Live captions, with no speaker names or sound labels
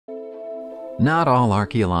Not all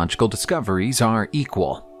archaeological discoveries are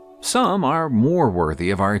equal. Some are more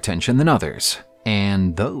worthy of our attention than others,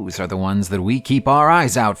 and those are the ones that we keep our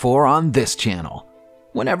eyes out for on this channel.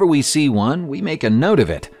 Whenever we see one, we make a note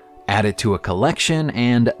of it, add it to a collection,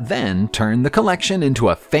 and then turn the collection into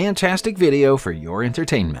a fantastic video for your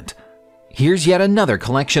entertainment. Here's yet another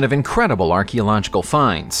collection of incredible archaeological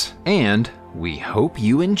finds, and we hope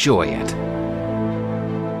you enjoy it.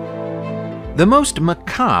 The most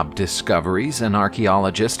macabre discoveries an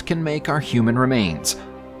archaeologist can make are human remains,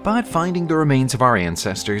 but finding the remains of our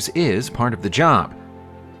ancestors is part of the job.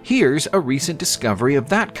 Here's a recent discovery of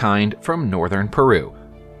that kind from northern Peru.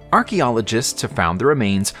 Archaeologists have found the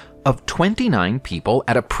remains of 29 people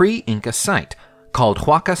at a pre-Inca site called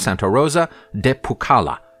Huaca Santa Rosa de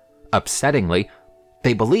Pucallpa. Upsettingly,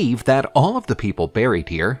 they believe that all of the people buried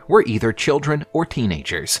here were either children or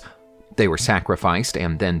teenagers. They were sacrificed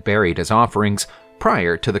and then buried as offerings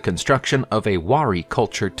prior to the construction of a Wari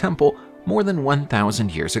culture temple more than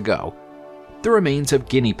 1,000 years ago. The remains of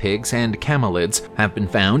guinea pigs and camelids have been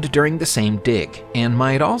found during the same dig and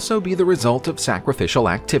might also be the result of sacrificial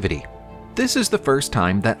activity. This is the first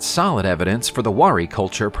time that solid evidence for the Wari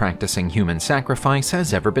culture practicing human sacrifice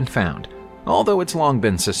has ever been found, although it's long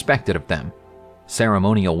been suspected of them.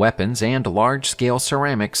 Ceremonial weapons and large-scale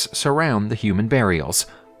ceramics surround the human burials,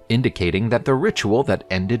 indicating that the ritual that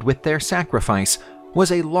ended with their sacrifice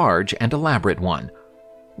was a large and elaborate one.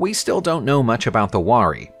 We still don't know much about the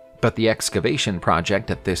Wari, but the excavation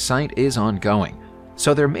project at this site is ongoing,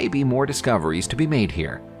 so there may be more discoveries to be made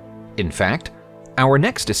here. In fact, our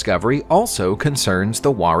next discovery also concerns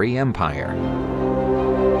the Wari Empire.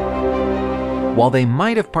 While they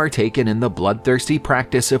might have partaken in the bloodthirsty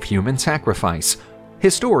practice of human sacrifice,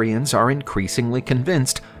 historians are increasingly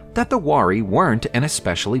convinced that the Wari weren't an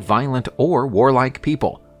especially violent or warlike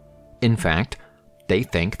people. In fact, they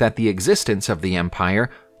think that the existence of the empire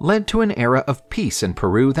led to an era of peace in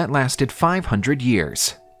Peru that lasted 500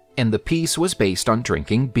 years, and the peace was based on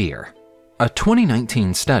drinking beer. A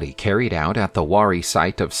 2019 study carried out at the Wari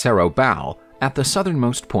site of Cerro Baal, at the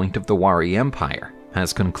southernmost point of the Wari Empire,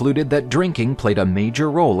 has concluded that drinking played a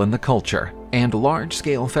major role in the culture, and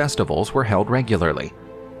large-scale festivals were held regularly.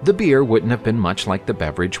 The beer wouldn't have been much like the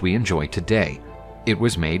beverage we enjoy today. It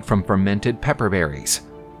was made from fermented pepper berries.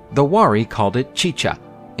 The Wari called it chicha,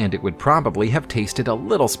 and it would probably have tasted a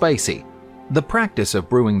little spicy. The practice of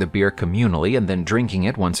brewing the beer communally and then drinking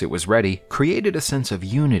it once it was ready created a sense of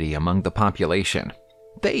unity among the population.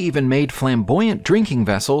 They even made flamboyant drinking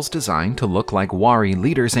vessels designed to look like Wari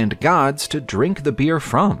leaders and gods to drink the beer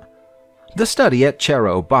from. The study at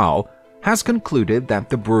Cerro Baal has concluded that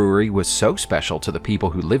the brewery was so special to the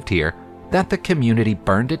people who lived here that the community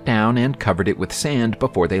burned it down and covered it with sand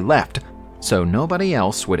before they left, so nobody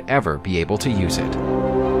else would ever be able to use it.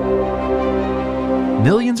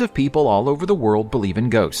 Millions of people all over the world believe in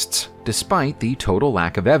ghosts, despite the total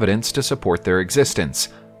lack of evidence to support their existence.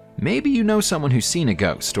 Maybe you know someone who's seen a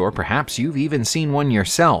ghost, or perhaps you've even seen one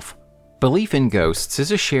yourself. Belief in ghosts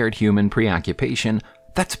is a shared human preoccupation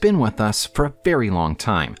that's been with us for a very long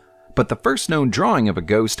time, but the first known drawing of a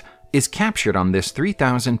ghost is captured on this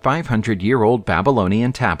 3,500-year-old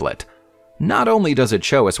Babylonian tablet. Not only does it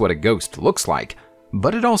show us what a ghost looks like,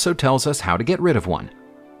 but it also tells us how to get rid of one.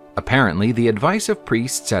 Apparently, the advice of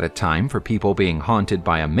priests at a time for people being haunted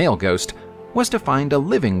by a male ghost was to find a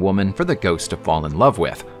living woman for the ghost to fall in love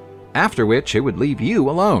with, after which it would leave you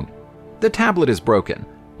alone. The tablet is broken,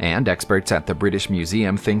 and experts at the British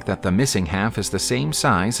Museum think that the missing half is the same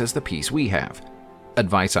size as the piece we have.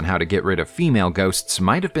 Advice on how to get rid of female ghosts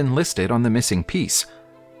might have been listed on the missing piece.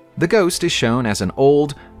 The ghost is shown as an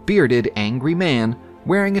old, bearded, angry man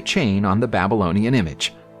wearing a chain on the Babylonian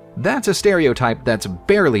image. That's a stereotype that's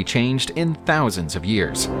barely changed in thousands of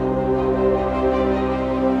years.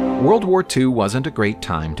 World War II wasn't a great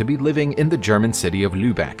time to be living in the German city of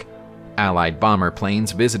Lübeck. Allied bomber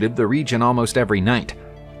planes visited the region almost every night,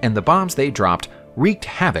 and the bombs they dropped wreaked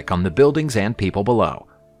havoc on the buildings and people below.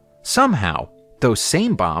 Somehow, those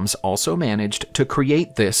same bombs also managed to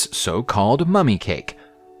create this so-called mummy cake.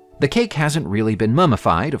 The cake hasn't really been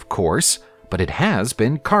mummified, of course, but it has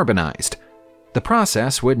been carbonized. The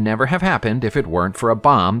process would never have happened if it weren't for a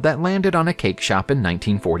bomb that landed on a cake shop in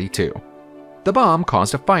 1942. The bomb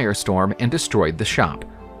caused a firestorm and destroyed the shop,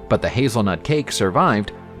 but the hazelnut cake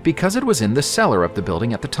survived because it was in the cellar of the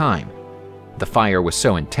building at the time. The fire was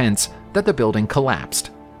so intense that the building collapsed,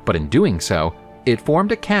 but in doing so, it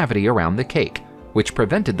formed a cavity around the cake, which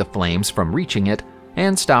prevented the flames from reaching it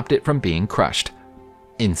and stopped it from being crushed.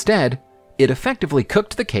 Instead, it effectively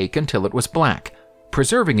cooked the cake until it was black,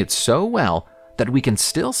 preserving it so well that we can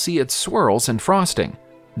still see its swirls and frosting.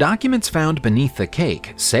 Documents found beneath the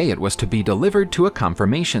cake say it was to be delivered to a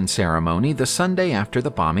confirmation ceremony the Sunday after the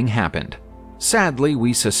bombing happened. Sadly,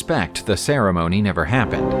 we suspect the ceremony never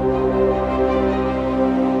happened.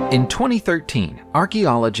 In 2013,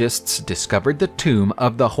 archaeologists discovered the tomb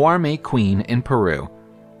of the Huarmey Queen in Peru.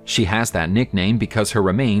 She has that nickname because her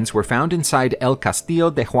remains were found inside El Castillo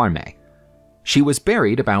de Huarmey. She was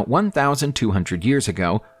buried about 1,200 years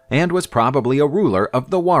ago and was probably a ruler of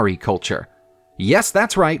the Wari culture. Yes,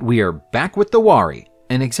 that's right, we are back with the Wari.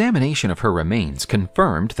 An examination of her remains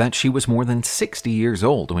confirmed that she was more than 60 years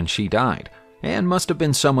old when she died, and must have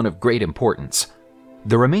been someone of great importance.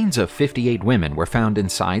 The remains of 58 women were found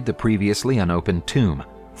inside the previously unopened tomb,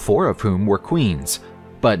 4 of whom were queens,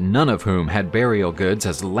 but none of whom had burial goods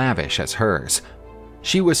as lavish as hers.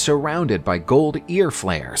 She was surrounded by gold ear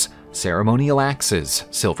flares, ceremonial axes,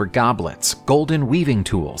 silver goblets, golden weaving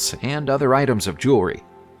tools, and other items of jewelry.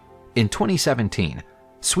 In 2017,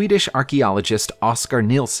 Swedish archaeologist Oskar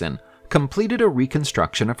Nilsson completed a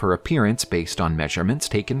reconstruction of her appearance based on measurements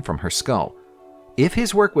taken from her skull. If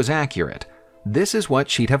his work was accurate, this is what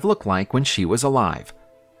she'd have looked like when she was alive.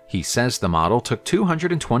 He says the model took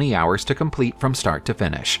 220 hours to complete from start to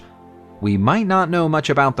finish. We might not know much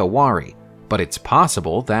about the Wari, but it's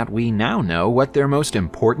possible that we now know what their most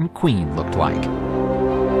important queen looked like.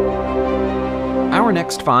 Our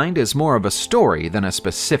next find is more of a story than a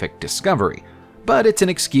specific discovery, but it's an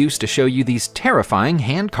excuse to show you these terrifying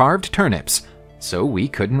hand-carved turnips, so we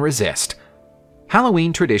couldn't resist.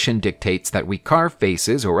 Halloween tradition dictates that we carve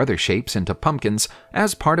faces or other shapes into pumpkins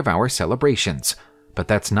as part of our celebrations, but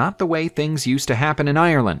that's not the way things used to happen in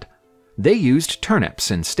Ireland. They used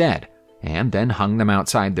turnips instead, and then hung them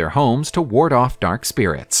outside their homes to ward off dark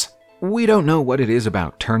spirits. We don't know what it is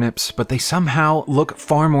about turnips, but they somehow look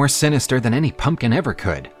far more sinister than any pumpkin ever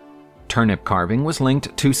could. Turnip carving was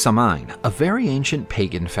linked to Samhain, a very ancient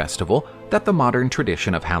pagan festival that the modern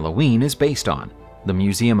tradition of Halloween is based on. The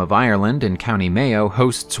Museum of Ireland in County Mayo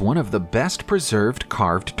hosts one of the best preserved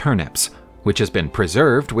carved turnips, which has been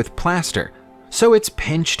preserved with plaster, so its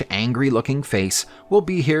pinched, angry-looking face will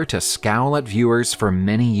be here to scowl at viewers for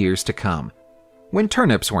many years to come. When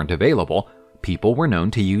turnips weren't available, people were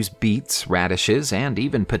known to use beets, radishes, and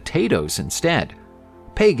even potatoes instead.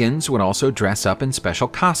 Pagans would also dress up in special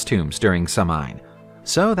costumes during Samhain,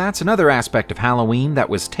 so that's another aspect of Halloween that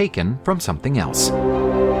was taken from something else.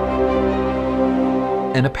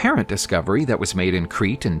 An apparent discovery that was made in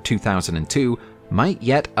Crete in 2002 might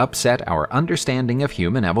yet upset our understanding of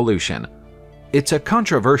human evolution. It's a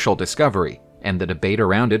controversial discovery, and the debate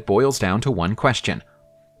around it boils down to one question.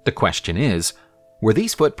 The question is, were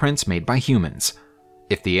these footprints made by humans?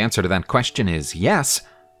 If the answer to that question is yes,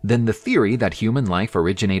 then the theory that human life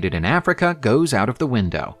originated in Africa goes out of the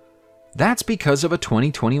window. That's because of a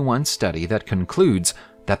 2021 study that concludes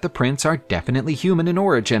that the prints are definitely human in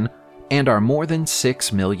origin and are more than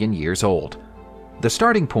 6 million years old. The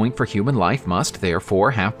starting point for human life must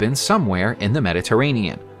therefore have been somewhere in the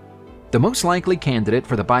Mediterranean. The most likely candidate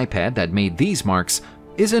for the biped that made these marks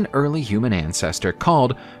is an early human ancestor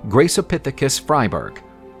called Gracopithecus freiberg.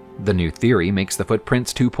 The new theory makes the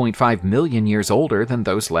footprints 2.5 million years older than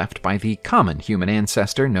those left by the common human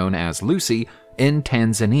ancestor known as Lucy in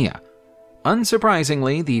Tanzania.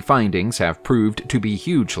 Unsurprisingly, the findings have proved to be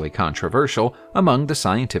hugely controversial among the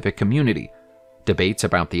scientific community. Debates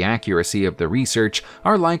about the accuracy of the research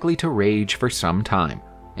are likely to rage for some time,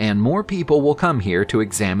 and more people will come here to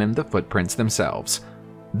examine the footprints themselves.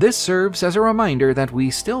 This serves as a reminder that we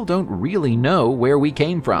still don't really know where we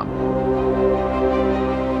came from.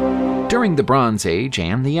 During the Bronze Age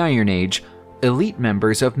and the Iron Age, elite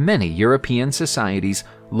members of many European societies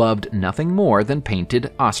loved nothing more than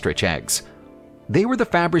painted ostrich eggs. They were the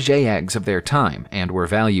Fabergé eggs of their time and were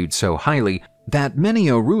valued so highly that many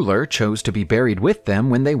a ruler chose to be buried with them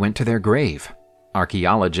when they went to their grave.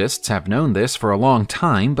 Archaeologists have known this for a long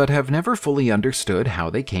time but have never fully understood how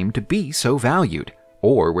they came to be so valued,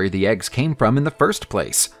 or where the eggs came from in the first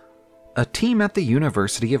place. A team at the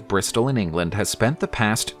University of Bristol in England has spent the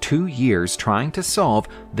past 2 years trying to solve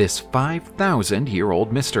this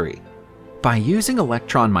 5,000-year-old mystery. By using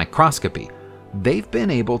electron microscopy, they've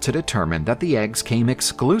been able to determine that the eggs came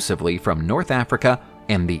exclusively from North Africa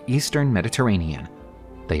and the Eastern Mediterranean.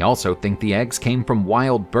 They also think the eggs came from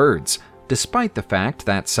wild birds, despite the fact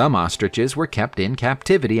that some ostriches were kept in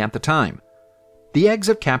captivity at the time. The eggs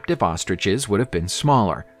of captive ostriches would have been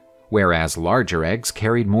smaller, whereas larger eggs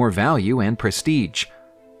carried more value and prestige.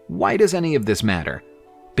 Why does any of this matter?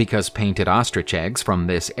 Because painted ostrich eggs from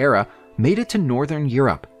this era made it to northern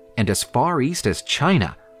Europe and as far east as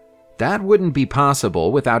China. That wouldn't be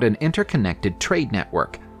possible without an interconnected trade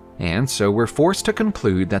network, and so we're forced to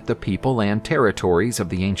conclude that the people and territories of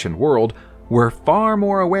the ancient world were far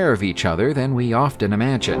more aware of each other than we often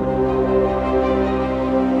imagine.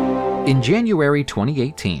 In January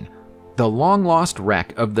 2018, the long-lost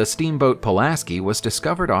wreck of the steamboat Pulaski was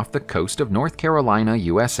discovered off the coast of North Carolina,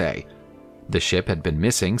 USA. The ship had been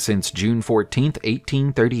missing since June 14,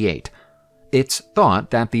 1838. It's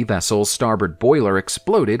thought that the vessel's starboard boiler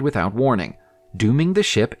exploded without warning, dooming the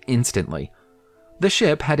ship instantly. The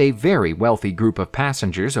ship had a very wealthy group of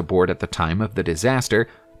passengers aboard at the time of the disaster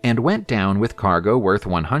and went down with cargo worth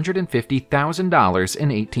 $150,000 in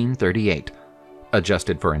 1838.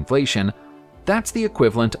 Adjusted for inflation, that's the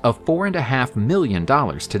equivalent of $4.5 million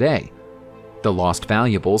today. The lost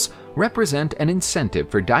valuables represent an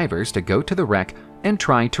incentive for divers to go to the wreck and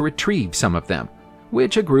try to retrieve some of them,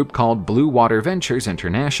 which a group called Blue Water Ventures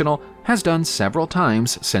International has done several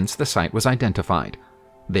times since the site was identified.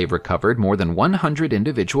 They've recovered more than 100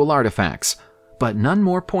 individual artifacts, but none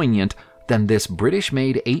more poignant than this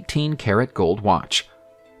British-made 18-karat gold watch.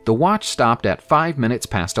 The watch stopped at 5 minutes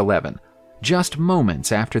past 11, just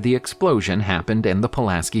moments after the explosion happened and the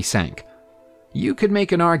Pulaski sank. You could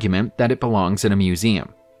make an argument that it belongs in a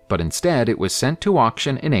museum, but instead it was sent to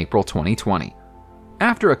auction in April 2020.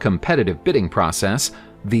 After a competitive bidding process,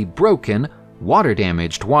 the broken,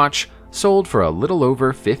 water-damaged watch sold for a little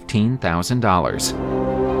over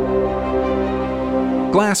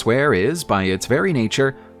 $15,000. Glassware is, by its very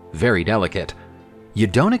nature, very delicate. You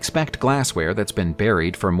don't expect glassware that's been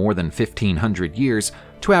buried for more than 1,500 years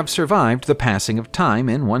to have survived the passing of time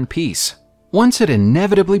in one piece. Once it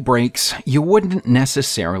inevitably breaks, you wouldn't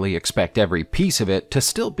necessarily expect every piece of it to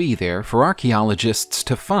still be there for archaeologists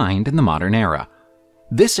to find in the modern era.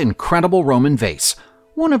 This incredible Roman vase,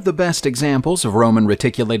 one of the best examples of Roman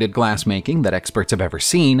reticulated glassmaking that experts have ever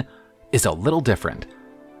seen, is a little different.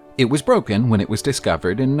 It was broken when it was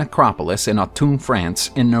discovered in an necropolis in Autun,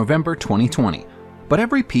 France in November 2020, but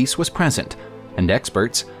every piece was present, and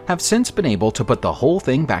experts have since been able to put the whole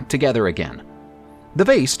thing back together again. The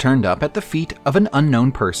vase turned up at the feet of an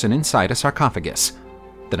unknown person inside a sarcophagus.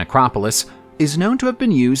 The necropolis is known to have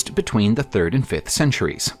been used between the 3rd and 5th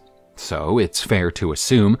centuries, so it's fair to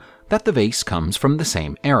assume that the vase comes from the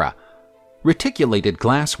same era. Reticulated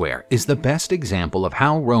glassware is the best example of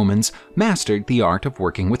how Romans mastered the art of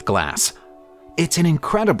working with glass. It's an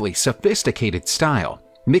incredibly sophisticated style,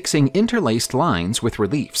 mixing interlaced lines with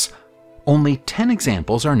reliefs. Only 10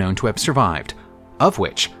 examples are known to have survived, of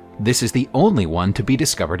which this is the only one to be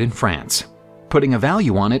discovered in France. Putting a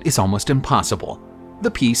value on it is almost impossible.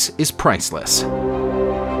 The piece is priceless.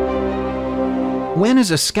 When is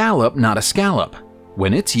a scallop not a scallop?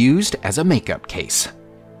 When it's used as a makeup case.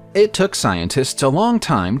 It took scientists a long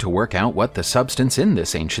time to work out what the substance in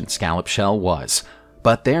this ancient scallop shell was,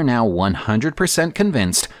 but they're now 100%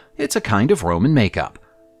 convinced it's a kind of Roman makeup.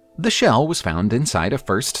 The shell was found inside a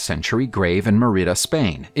 1st century grave in Merida,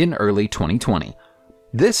 Spain in early 2020.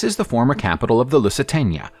 This is the former capital of the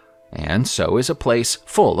Lusitania, and so is a place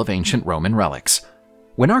full of ancient Roman relics.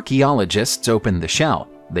 When archaeologists opened the shell,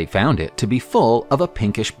 they found it to be full of a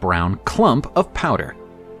pinkish-brown clump of powder.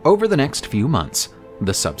 Over the next few months,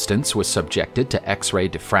 the substance was subjected to X-ray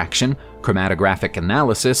diffraction, chromatographic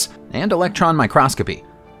analysis, and electron microscopy.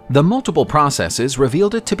 The multiple processes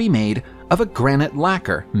revealed it to be made of a granite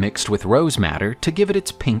lacquer mixed with rose madder to give it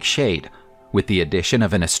its pink shade, with the addition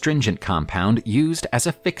of an astringent compound used as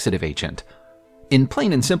a fixative agent. In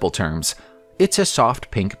plain and simple terms, it's a soft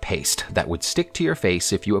pink paste that would stick to your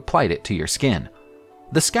face if you applied it to your skin.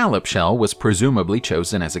 The scallop shell was presumably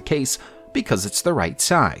chosen as a case because it's the right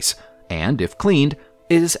size, and if cleaned,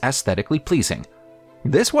 is aesthetically pleasing.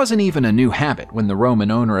 This wasn't even a new habit when the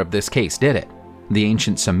Roman owner of this case did it. The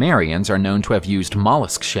ancient Sumerians are known to have used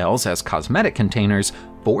mollusk shells as cosmetic containers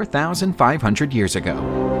 4,500 years ago.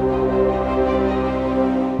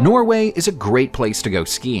 Norway is a great place to go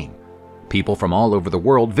skiing. People from all over the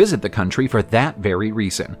world visit the country for that very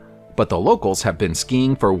reason, but the locals have been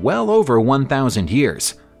skiing for well over 1,000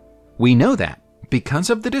 years. We know that because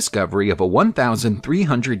of the discovery of a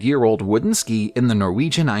 1,300-year-old wooden ski in the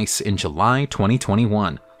Norwegian ice in July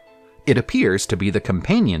 2021. It appears to be the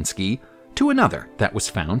companion ski to another that was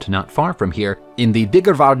found not far from here in the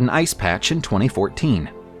Diggervarden ice patch in 2014.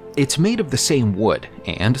 It's made of the same wood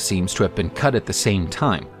and seems to have been cut at the same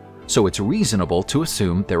time, so it's reasonable to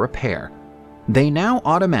assume they're a pair. They now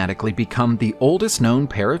automatically become the oldest known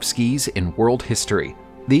pair of skis in world history.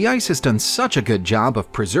 The ice has done such a good job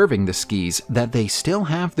of preserving the skis that they still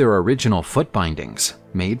have their original foot bindings,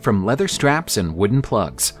 made from leather straps and wooden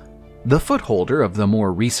plugs. The foot holder of the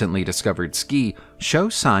more recently discovered ski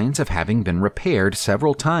shows signs of having been repaired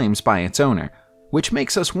several times by its owner, which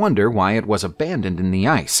makes us wonder why it was abandoned in the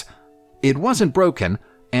ice. It wasn't broken,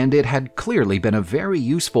 and it had clearly been a very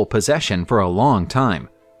useful possession for a long time.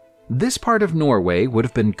 This part of Norway would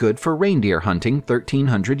have been good for reindeer hunting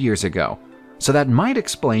 1,300 years ago, so that might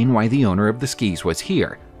explain why the owner of the skis was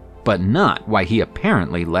here, but not why he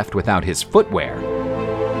apparently left without his footwear.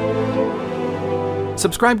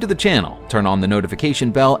 Subscribe to the channel, turn on the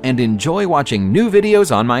notification bell, and enjoy watching new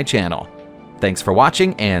videos on my channel. Thanks for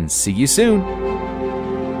watching, and see you soon!